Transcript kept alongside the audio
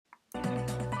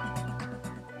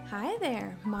Hi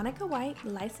there, Monica White,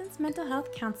 licensed mental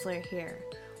health counselor here.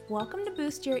 Welcome to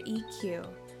Boost Your EQ.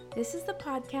 This is the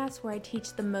podcast where I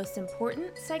teach the most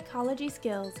important psychology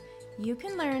skills you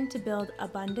can learn to build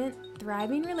abundant,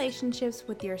 thriving relationships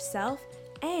with yourself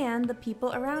and the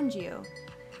people around you.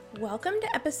 Welcome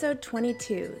to episode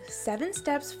 22, 7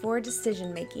 Steps for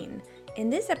Decision Making.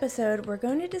 In this episode, we're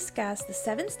going to discuss the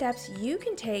 7 steps you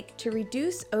can take to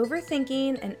reduce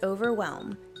overthinking and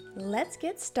overwhelm. Let's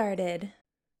get started.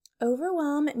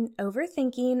 Overwhelm and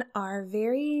overthinking are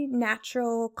very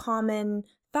natural, common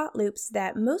thought loops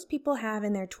that most people have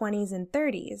in their 20s and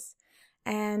 30s.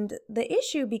 And the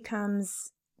issue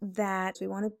becomes that we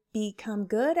want to become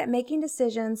good at making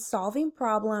decisions, solving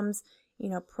problems,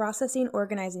 processing,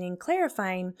 organizing, and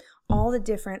clarifying all the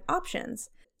different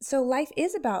options. So life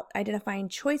is about identifying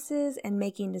choices and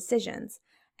making decisions.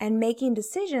 And making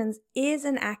decisions is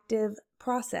an active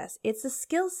process. It's a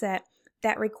skill set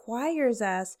that requires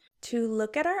us to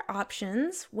look at our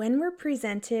options when we're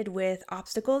presented with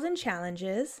obstacles and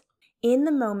challenges in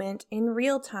the moment, in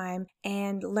real time,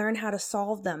 and learn how to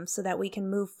solve them so that we can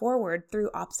move forward through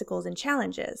obstacles and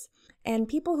challenges. And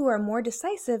people who are more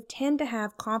decisive tend to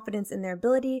have confidence in their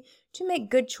ability to make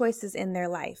good choices in their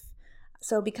life.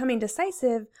 So becoming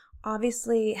decisive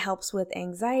obviously helps with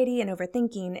anxiety and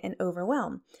overthinking and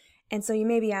overwhelm. And so you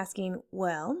may be asking,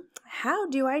 well, how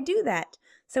do I do that?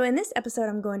 So in this episode,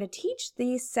 I'm going to teach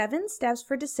these 7 steps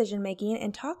for decision making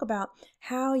and talk about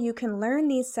how you can learn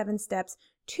these 7 steps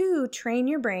to train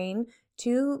your brain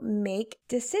to make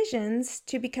decisions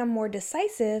to become more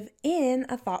decisive in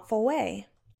a thoughtful way.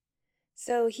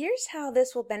 So here's how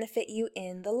this will benefit you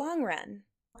in the long run.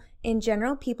 In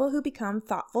general, people who become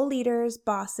thoughtful leaders,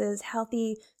 bosses,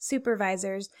 healthy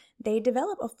supervisors, they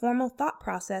develop a formal thought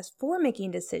process for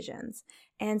making decisions.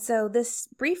 And so this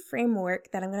brief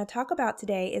framework that I'm going to talk about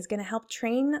today is going to help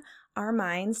train our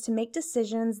minds to make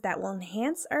decisions that will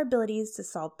enhance our abilities to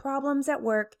solve problems at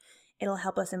work. It'll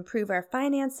help us improve our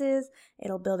finances.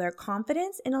 It'll build our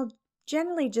confidence, and it'll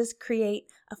generally just create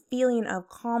a feeling of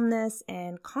calmness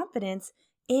and confidence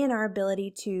in our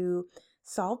ability to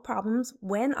solve problems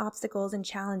when obstacles and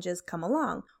challenges come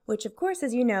along, which of course,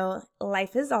 as you know,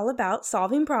 life is all about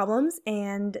solving problems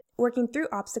and working through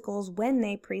obstacles when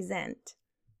they present.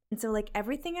 And so like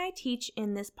everything I teach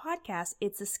in this podcast,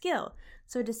 it's a skill.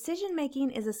 So decision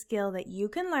making is a skill that you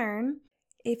can learn.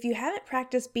 If you haven't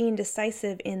practiced being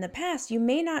decisive in the past, you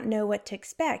may not know what to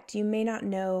expect. You may not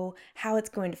know how it's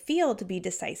going to feel to be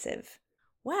decisive.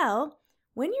 Well,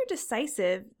 when you're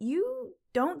decisive, you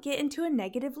don't get into a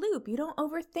negative loop. You don't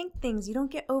overthink things. You don't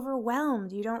get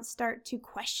overwhelmed. You don't start to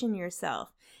question yourself.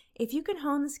 If you can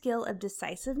hone the skill of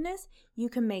decisiveness, you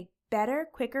can make better,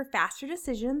 quicker, faster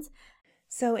decisions.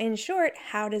 So in short,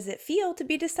 how does it feel to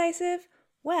be decisive?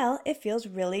 Well, it feels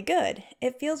really good.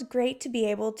 It feels great to be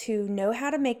able to know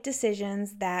how to make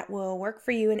decisions that will work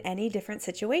for you in any different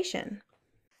situation.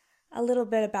 A little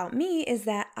bit about me is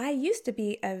that I used to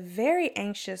be a very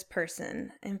anxious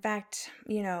person. In fact,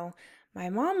 my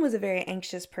mom was a very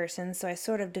anxious person, so I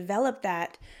sort of developed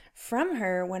that from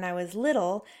her when I was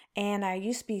little, and I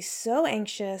used to be so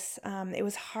anxious. It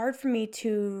was hard for me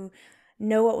to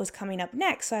know what was coming up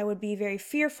next, so I would be very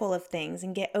fearful of things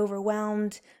and get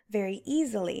overwhelmed very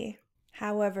easily.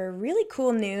 However, really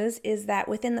cool news is that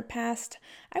within the past,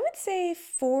 I would say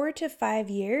 4 to 5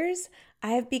 years,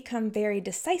 I have become very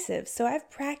decisive. So I've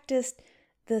practiced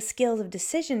the skills of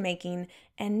decision making,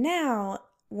 and now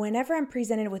whenever I'm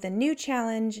presented with a new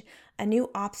challenge, a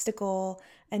new obstacle,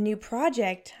 a new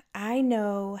project, I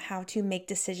know how to make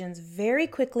decisions very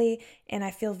quickly, and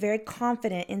I feel very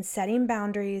confident in setting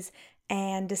boundaries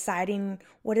and deciding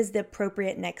what is the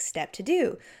appropriate next step to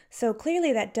do. So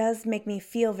clearly that does make me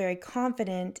feel very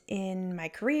confident in my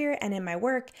career and in my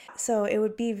work. So it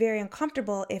would be very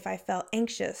uncomfortable if I felt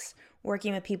anxious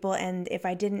working with people and if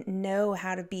I didn't know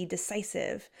how to be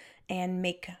decisive and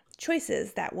make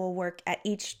choices that will work at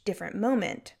each different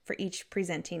moment for each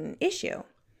presenting issue.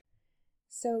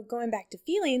 So going back to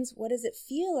feelings, what does it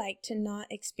feel like to not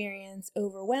experience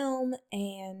overwhelm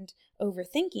and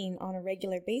overthinking on a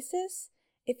regular basis?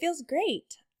 It feels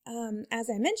great. As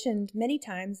I mentioned many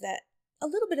times, that a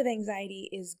little bit of anxiety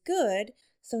is good.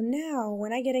 So now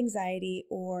when I get anxiety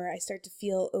or I start to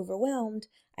feel overwhelmed,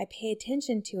 I pay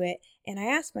attention to it and I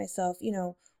ask myself,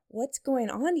 what's going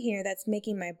on here that's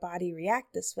making my body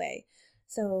react this way?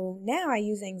 So now I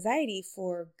use anxiety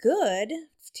for good,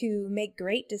 to make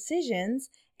great decisions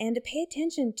and to pay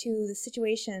attention to the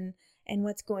situation and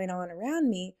what's going on around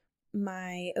me.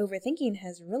 My overthinking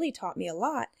has really taught me a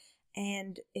lot,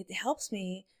 and it helps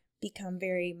me become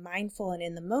very mindful and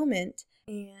in the moment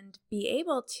and be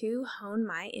able to hone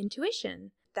my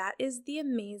intuition. that is the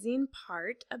amazing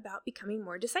part about becoming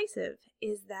more decisive,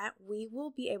 is that we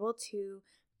will be able to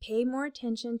pay more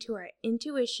attention to our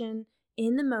intuition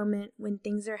in the moment when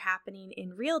things are happening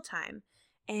in real time.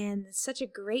 And it's such a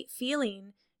great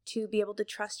feeling to be able to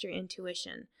trust your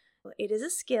intuition. It is a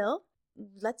skill.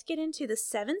 Let's get into the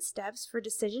 7 steps for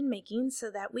decision making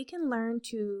so that we can learn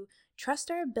to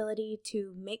trust our ability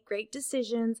to make great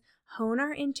decisions, hone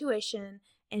our intuition,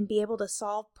 and be able to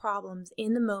solve problems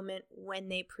in the moment when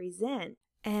they present.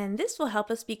 And this will help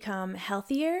us become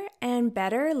healthier and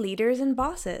better leaders and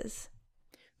bosses.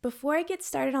 Before I get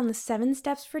started on the 7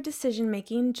 steps for decision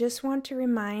making, just want to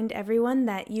remind everyone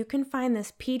that you can find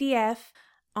this PDF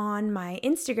on my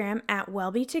Instagram at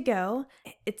Wellbe2Go.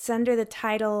 It's under the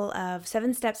title of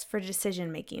 7 Steps for Decision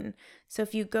Making. So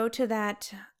if you go to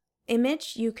that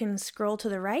image, you can scroll to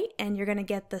the right and you're going to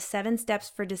get the 7 steps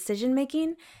for decision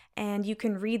making, and you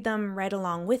can read them right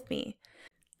along with me.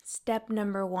 Step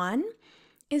number 1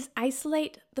 is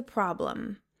isolate the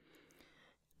problem.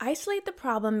 Isolate the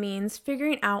problem means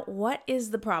figuring out what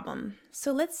is the problem.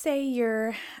 So let's say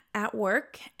you're at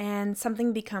work and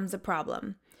something becomes a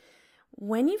problem.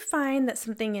 When you find that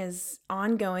something is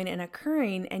ongoing and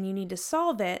occurring and you need to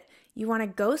solve it, you want to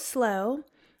go slow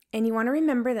and you want to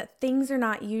remember that things are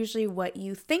not usually what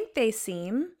you think they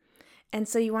seem. And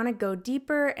so you want to go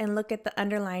deeper and look at the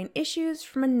underlying issues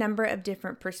from a number of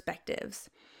different perspectives.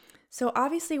 So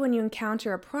obviously when you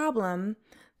encounter a problem,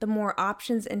 the more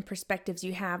options and perspectives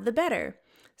you have, the better.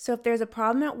 So if there's a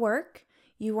problem at work,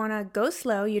 you want to go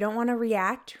slow. You don't want to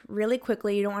react really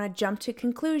quickly. You don't want to jump to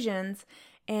conclusions.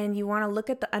 And you want to look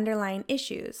at the underlying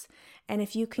issues. And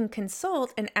if you can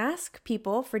consult and ask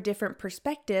people for different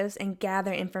perspectives and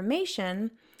gather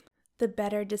information, the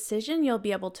better decision you'll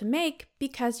be able to make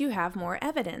because you have more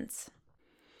evidence.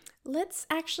 Let's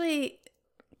actually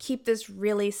keep this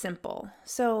really simple.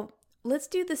 So let's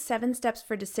do the 7 steps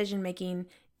for decision making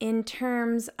in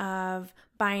terms of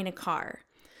buying a car.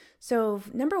 So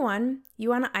number 1, you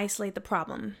want to isolate the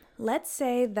problem. Let's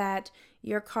say that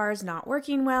your car is not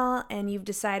working well and you've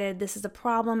decided this is a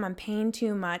problem, I'm paying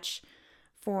too much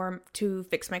to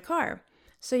fix my car.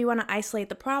 So you want to isolate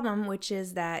the problem, which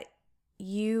is that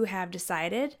you have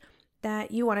decided that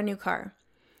you want a new car.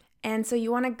 And so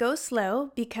you want to go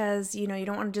slow because you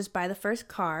don't want to just buy the first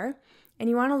car, and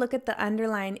you want to look at the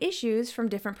underlying issues from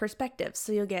different perspectives.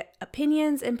 So you'll get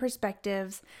opinions and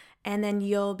perspectives, and then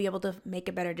you'll be able to make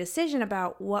a better decision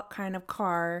about what kind of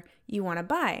car you want to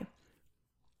buy.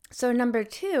 So number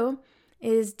 2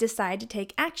 is decide to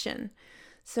take action.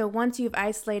 So once you've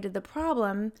isolated the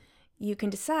problem, you can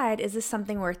decide, is this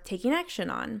something worth taking action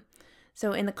on?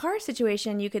 So in the car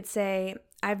situation, you could say,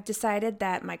 I've decided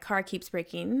that my car keeps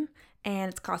breaking and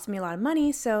it's costing me a lot of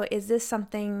money. So is this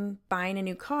something, buying a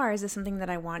new car, is this something that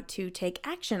I want to take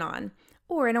action on?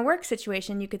 Or in a work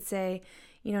situation, you could say,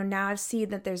 now I've seen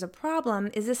that there's a problem.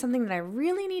 Is this something that I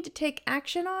really need to take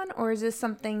action on? Or is this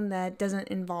something that doesn't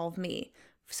involve me,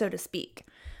 so to speak?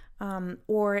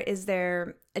 Or is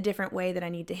there a different way that I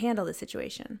need to handle the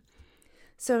situation?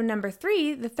 So number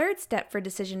 3, the 3rd step for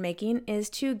decision making is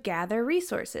to gather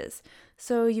resources.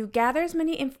 So you gather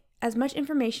as much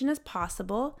information as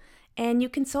possible, and you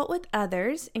consult with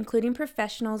others, including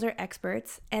professionals or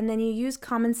experts, and then you use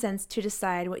common sense to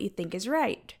decide what you think is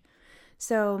right.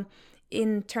 So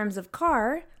in terms of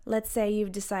car, let's say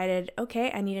you've decided,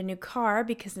 okay, I need a new car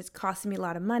because it's costing me a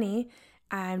lot of money.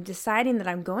 I'm deciding that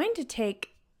I'm going to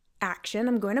take action.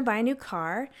 I'm going to buy a new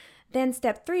car. Then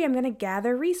step 3, I'm going to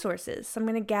gather resources. So I'm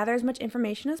going to gather as much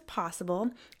information as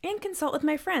possible and consult with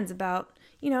my friends about,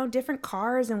 different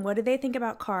cars and what do they think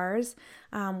about cars?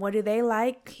 What do they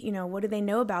like? What do they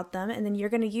know about them? And then you're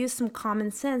going to use some common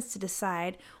sense to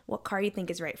decide what car you think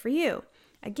is right for you.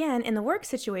 Again, in the work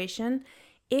situation,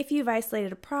 if you've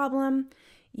isolated a problem,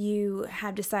 you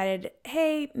have decided,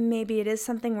 hey, maybe it is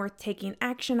something worth taking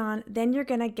action on, then you're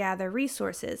going to gather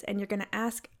resources and you're going to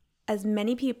ask as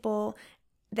many people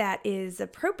that is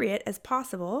appropriate as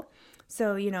possible.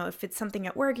 So, if it's something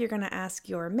at work, you're going to ask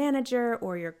your manager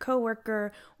or your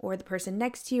coworker or the person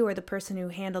next to you or the person who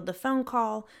handled the phone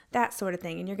call, that sort of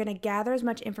thing. And you're going to gather as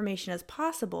much information as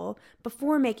possible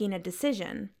before making a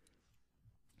decision.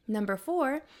 Number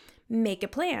 4, make a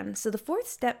plan. So the 4th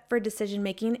step for decision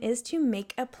making is to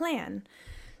make a plan.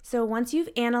 So once you've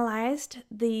analyzed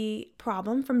the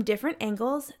problem from different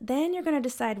angles, then you're going to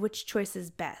decide which choice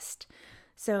is best.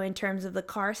 So in terms of the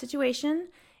car situation,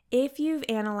 if you've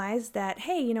analyzed that,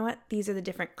 hey, you know what, these are the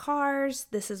different cars,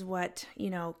 this is what,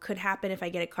 could happen if I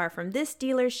get a car from this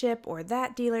dealership or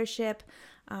that dealership,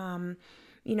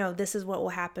 this is what will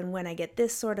happen when I get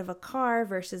this sort of a car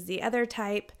versus the other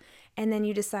type, and then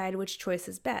you decide which choice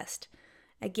is best.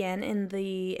 Again, in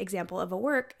the example of a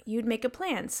work, you'd make a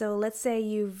plan. So let's say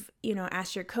you've,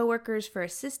 asked your coworkers for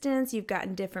assistance, you've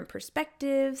gotten different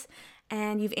perspectives,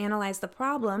 and you've analyzed the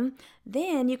problem.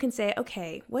 Then you can say,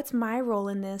 okay, what's my role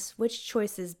in this? Which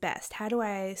choice is best? How do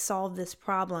I solve this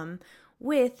problem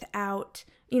with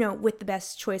the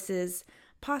best choices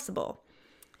possible?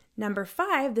 Number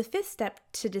 5, the 5th step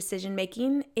to decision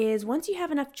making is once you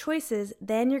have enough choices,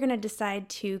 then you're going to decide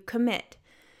to commit.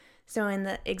 So in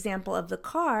the example of the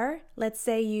car, let's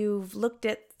say you've looked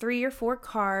at 3 or 4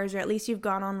 cars, or at least you've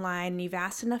gone online and you've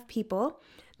asked enough people,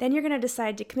 then you're going to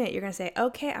decide to commit. You're going to say,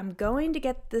 okay, I'm going to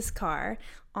get this car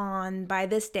by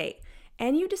this date.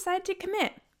 And you decide to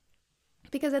commit.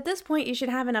 Because at this point, you should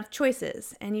have enough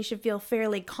choices and you should feel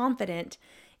fairly confident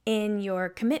in your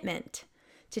commitment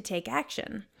to take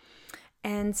action.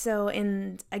 And so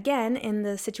in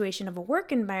the situation of a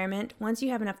work environment, once you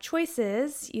have enough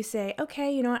choices, you say,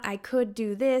 okay, you know what, I could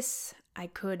do this, I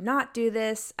could not do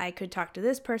this, I could talk to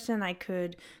this person, I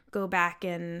could go back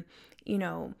and,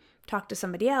 talk to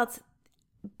somebody else,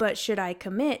 but should I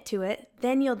commit to it?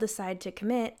 Then you'll decide to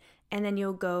commit, and then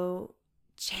you'll go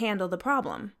handle the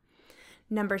problem.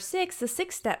 Number 6, the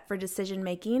 6th step for decision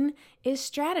making is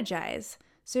strategize.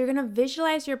 So you're going to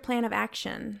visualize your plan of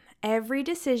action. Every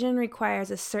decision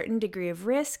requires a certain degree of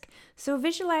risk, so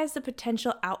visualize the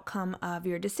potential outcome of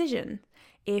your decision.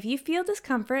 If you feel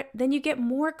discomfort, then you get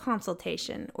more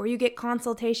consultation, or you get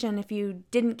consultation if you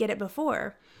didn't get it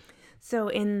before. So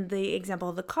in the example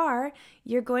of the car,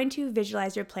 you're going to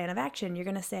visualize your plan of action. You're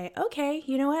going to say, okay,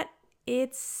 you know what?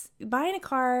 Buying a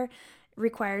car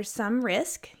requires some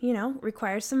risk,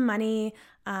 requires some money.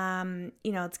 I'm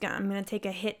going to take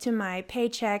a hit to my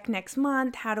paycheck next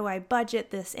month. How do I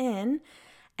budget this in?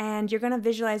 And you're going to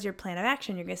visualize your plan of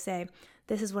action. You're going to say,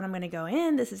 this is what I'm going to go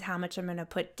in. This is how much I'm going to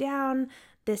put down.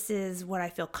 This is what I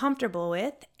feel comfortable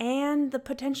with. And the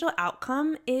potential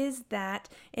outcome is that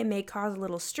it may cause a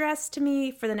little stress to me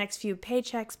for the next few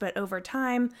paychecks, but over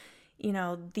time,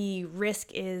 the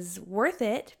risk is worth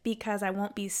it because I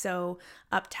won't be so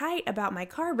uptight about my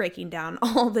car breaking down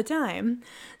all the time.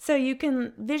 So you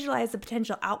can visualize the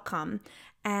potential outcome.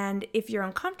 And if you're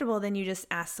uncomfortable, then you just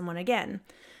ask someone again.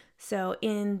 So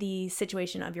in the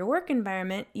situation of your work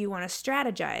environment, you want to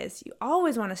strategize. You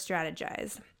always want to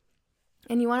strategize.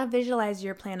 And you want to visualize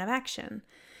your plan of action.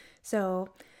 So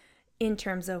in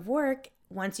terms of work,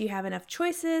 once you have enough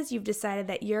choices, you've decided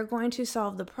that you're going to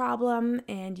solve the problem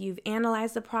and you've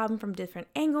analyzed the problem from different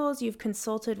angles, you've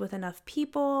consulted with enough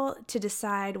people to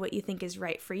decide what you think is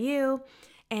right for you,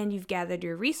 and you've gathered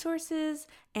your resources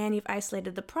and you've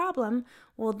isolated the problem,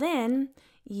 well then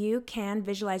you can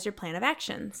visualize your plan of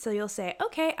action. So you'll say,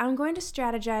 okay, I'm going to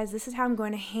strategize. This is how I'm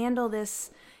going to handle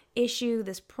this issue,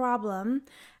 this problem.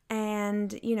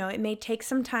 And, it may take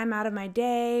some time out of my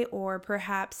day, or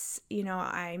perhaps,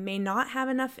 I may not have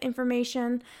enough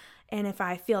information. And if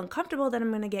I feel uncomfortable, then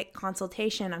I'm going to get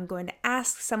consultation. I'm going to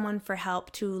ask someone for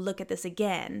help to look at this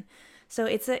again. So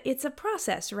it's a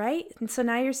process, right? And so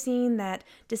now you're seeing that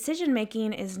decision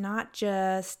making is not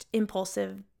just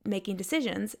impulsive making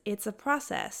decisions. It's a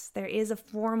process. There is a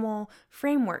formal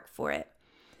framework for it.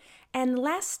 And the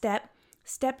last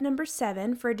step number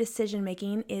 7 for decision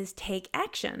making is take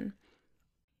action.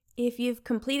 If you've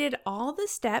completed all the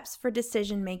steps for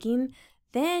decision making,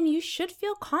 then you should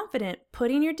feel confident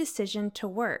putting your decision to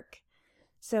work.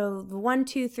 So the 1,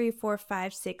 2, 3, 4,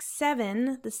 5, 6,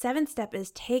 7, the 7th step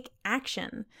is take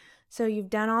action. So you've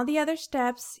done all the other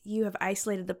steps, you have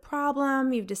isolated the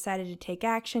problem, you've decided to take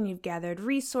action, you've gathered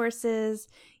resources,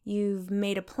 you've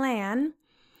made a plan,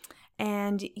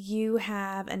 and you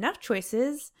have enough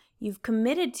choices. You've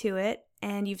committed to it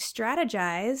and you've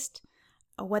strategized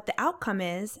what the outcome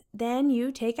is, then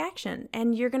you take action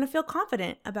and you're going to feel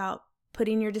confident about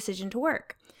putting your decision to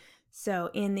work. So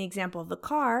in the example of the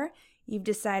car, you've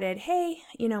decided, hey,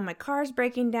 my car's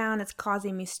breaking down, it's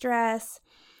causing me stress.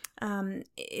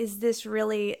 Is this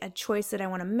really a choice that I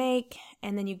want to make?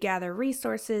 And then you gather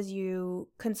resources, you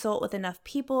consult with enough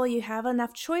people, you have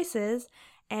enough choices,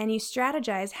 and you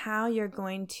strategize how you're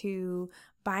going to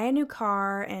buy a new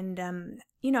car and,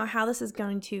 how this is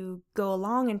going to go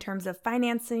along in terms of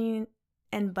financing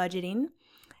and budgeting.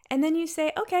 And then you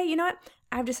say, okay, you know what?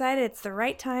 I've decided it's the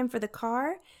right time for the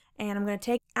car and I'm going to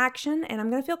take action and I'm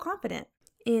going to feel confident.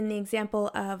 In the example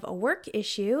of a work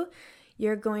issue,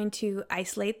 you're going to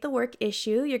isolate the work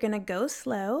issue. You're going to go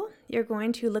slow. You're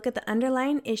going to look at the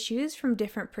underlying issues from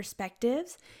different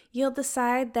perspectives. You'll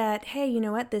decide that, hey, you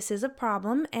know what, this is a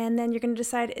problem. And then you're going to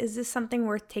decide, is this something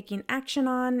worth taking action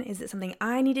on? Is it something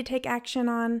I need to take action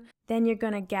on? Then you're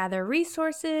going to gather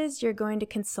resources. You're going to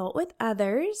consult with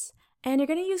others. And you're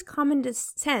going to use common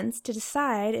sense to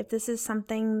decide if this is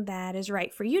something that is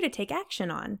right for you to take action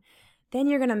on. Then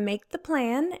you're going to make the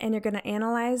plan and you're going to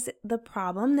analyze the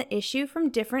problem, the issue from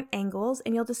different angles,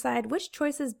 and you'll decide which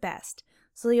choice is best.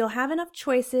 So you'll have enough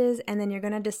choices and then you're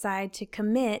going to decide to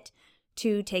commit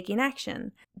to taking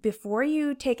action. Before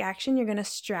you take action, you're going to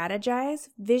strategize,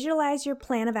 visualize your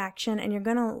plan of action, and you're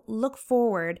going to look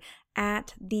forward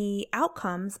at the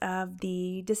outcomes of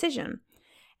the decision.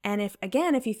 And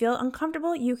if you feel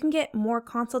uncomfortable, you can get more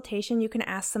consultation. You can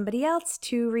ask somebody else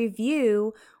to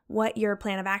review what your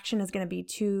plan of action is going to be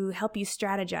to help you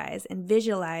strategize and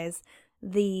visualize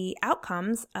the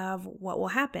outcomes of what will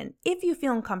happen if you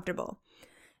feel uncomfortable.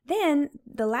 Then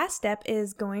the last step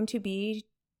is going to be,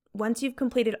 once you've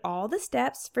completed all the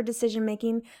steps for decision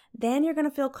making, then you're going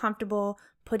to feel comfortable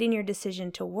putting your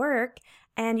decision to work.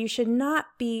 And you should not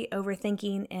be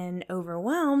overthinking and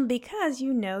overwhelmed because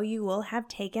you know you will have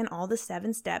taken all the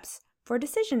 7 steps for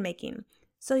decision making.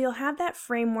 So you'll have that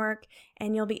framework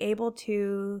and you'll be able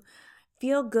to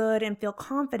feel good and feel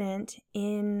confident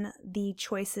in the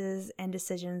choices and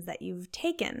decisions that you've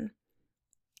taken.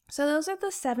 So those are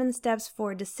the 7 steps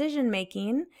for decision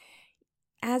making.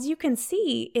 As you can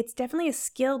see, it's definitely a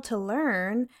skill to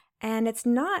learn, and it's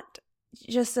not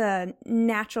just a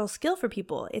natural skill for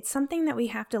people. It's something that we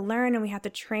have to learn and we have to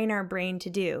train our brain to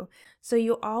do. So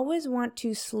you always want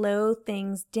to slow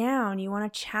things down. You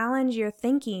want to challenge your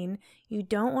thinking. You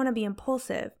don't want to be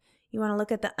impulsive. You want to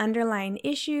look at the underlying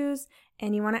issues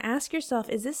and you want to ask yourself,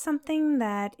 is this something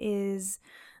that is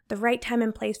the right time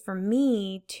and place for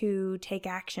me to take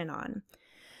action on?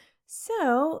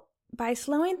 So by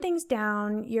slowing things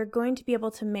down, you're going to be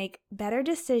able to make better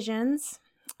decisions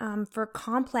for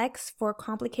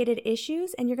complicated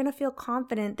issues, and you're going to feel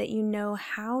confident that you know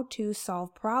how to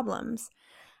solve problems.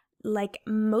 Like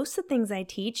most of the things I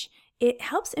teach, it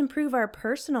helps improve our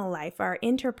personal life, our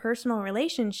interpersonal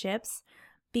relationships,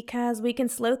 because we can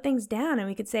slow things down and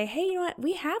we could say, hey, you know what?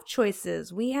 We have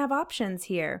choices. We have options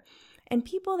here. And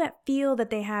people that feel that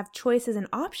they have choices and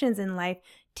options in life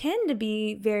tend to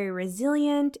be very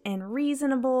resilient and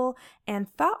reasonable and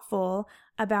thoughtful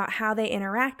about how they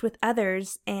interact with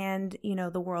others and,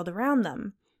 the world around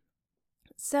them.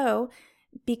 So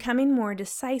becoming more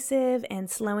decisive and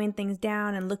slowing things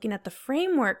down and looking at the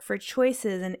framework for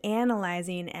choices and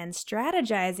analyzing and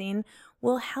strategizing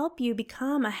will help you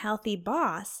become a healthy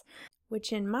boss,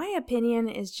 which in my opinion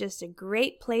is just a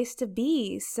great place to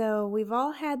be. So we've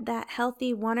all had that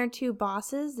healthy 1 or 2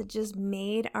 bosses that just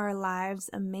made our lives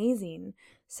amazing.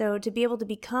 So to be able to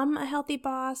become a healthy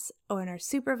boss or a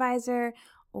supervisor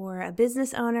or a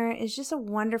business owner is just a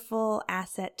wonderful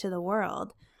asset to the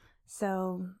world.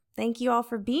 So thank you all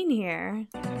for being here.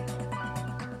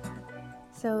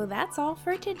 So that's all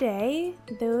for today.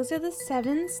 Those are the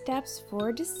 7 steps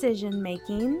for decision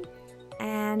making.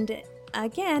 And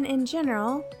again, in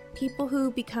general, people who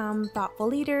become thoughtful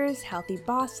leaders, healthy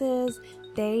bosses,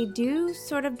 they do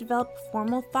sort of develop a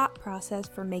formal thought process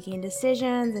for making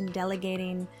decisions and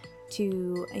delegating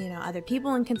to, other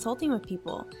people and consulting with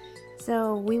people.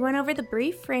 So we went over the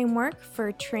brief framework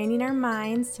for training our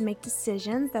minds to make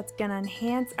decisions that's going to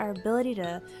enhance our ability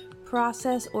to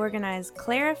process, organize,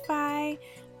 clarify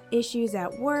issues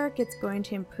at work. It's going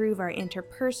to improve our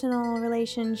interpersonal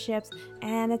relationships,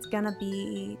 and it's going to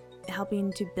be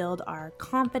helping to build our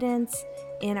confidence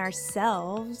in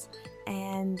ourselves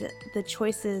and the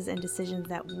choices and decisions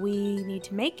that we need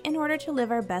to make in order to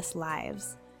live our best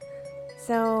lives.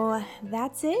 So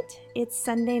that's it. It's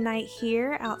Sunday night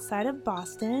here outside of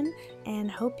Boston,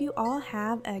 and hope you all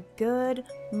have a good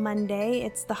Monday.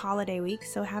 It's the holiday week,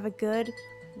 so have a good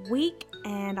week,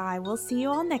 and I will see you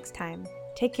all next time.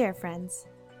 Take care, friends.